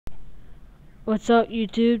What's up,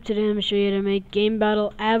 YouTube? Today I'm going to show you how to make game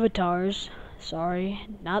battle avatars. Sorry,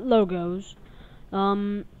 not logos.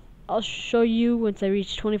 I'll show you once I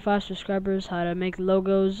reach 25 subscribers how to make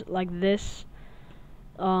logos like this.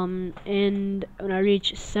 And when I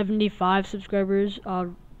reach 75 subscribers,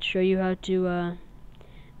 I'll show you how to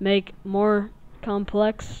make more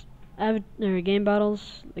complex game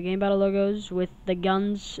battles, the game battle logos with the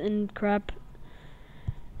guns and crap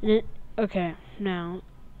in it. Okay, now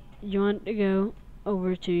you want to go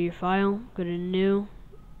over to your file, go to new,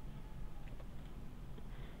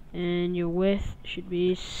 and your width should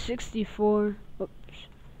be 64. Oops.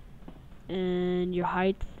 And your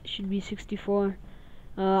height should be 64.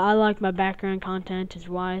 I like my background content is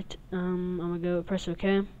white. I'm gonna go press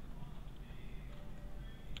OK.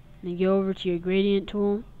 Then go over to your gradient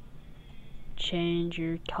tool, change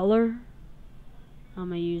your color. I'm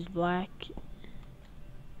gonna use black.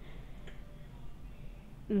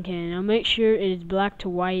 Okay, now make sure it is black to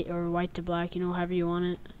white or white to black, you know, however you want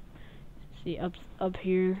it. See up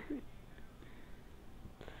here.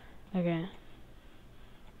 Okay.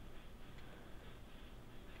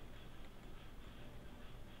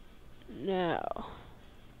 Now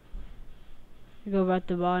go about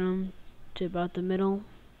the bottom to about the middle.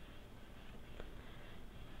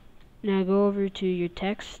 Now go over to your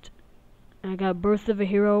text. I got Birth of a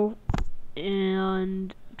Hero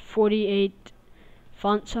and 48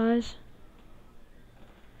 font size.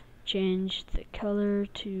 Change the color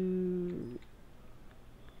to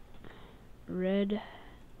red.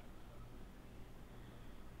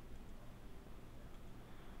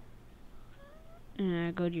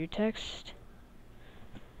 And go to your text.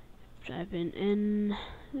 Type in N.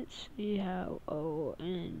 Let's see how O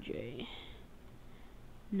and J.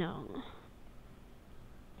 No.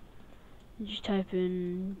 Just type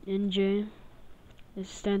in NJ. This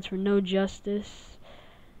stands for no justice.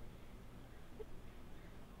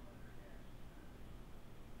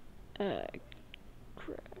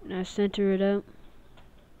 Now center it up.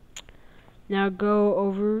 Now go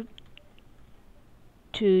over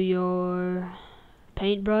to your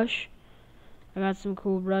paintbrush. I got some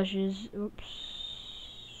cool brushes.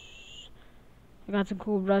 Oops. I got some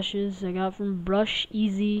cool brushes I got from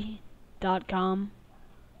brusheasy.com.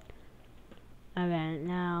 Okay,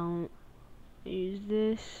 now use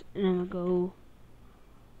this, and I'm gonna go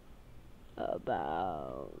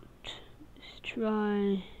about. Let's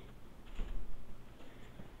try.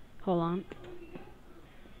 Hold on.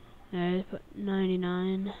 Alright, put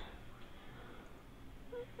 99.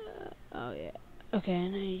 Oh yeah. Okay,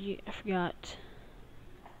 now I forgot.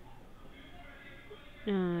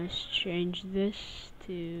 Let's change this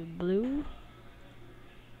to blue.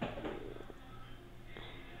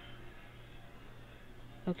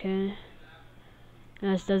 Okay.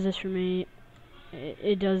 Now this does this for me.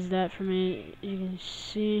 It does that for me. You can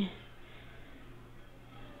see.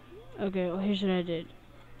 Okay, well here's what I did.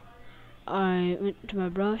 I went to my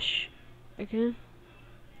brush. Okay.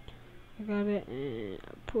 I got it and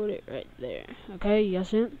I put it right there. Okay, you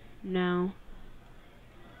guys it? Now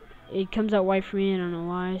it comes out white for me, I don't know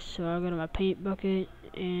why, so I'll go to my paint bucket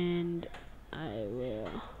and I will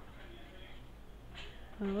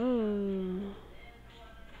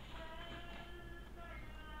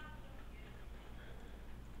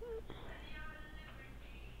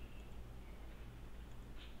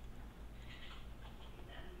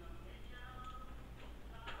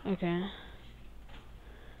okay.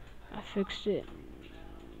 I fixed it.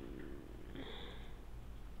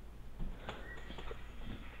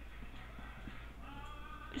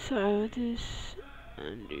 Sorry about this.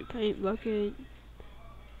 Undo paint bucket.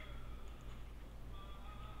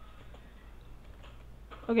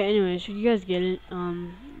 Okay, anyways, you guys get it.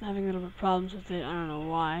 Having a little bit of problems with it. I don't know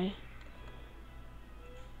why.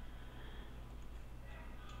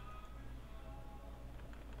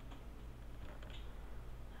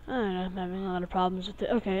 I don't know, I'm having a lot of problems with it.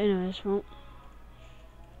 Okay, anyways, well.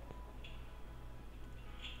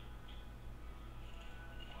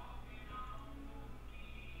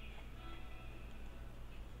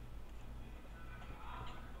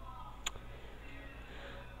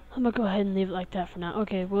 I'm gonna go ahead and leave it like that for now.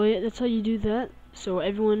 Okay, well, yeah, that's how you do that. So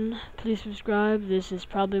everyone, please subscribe. This is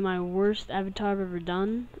probably my worst avatar I've ever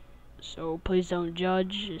done. So please don't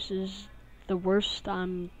judge. This is the worst.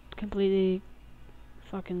 I'm completely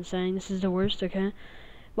fucking saying this is the worst, okay?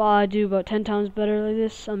 But I do about 10 times better like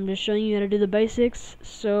this. I'm just showing you how to do the basics.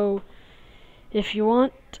 So if you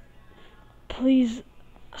want, please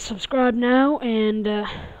subscribe now, and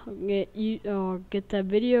I'll get that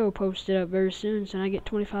video posted up very soon, so I get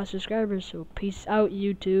 25 subscribers. So peace out,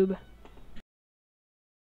 YouTube.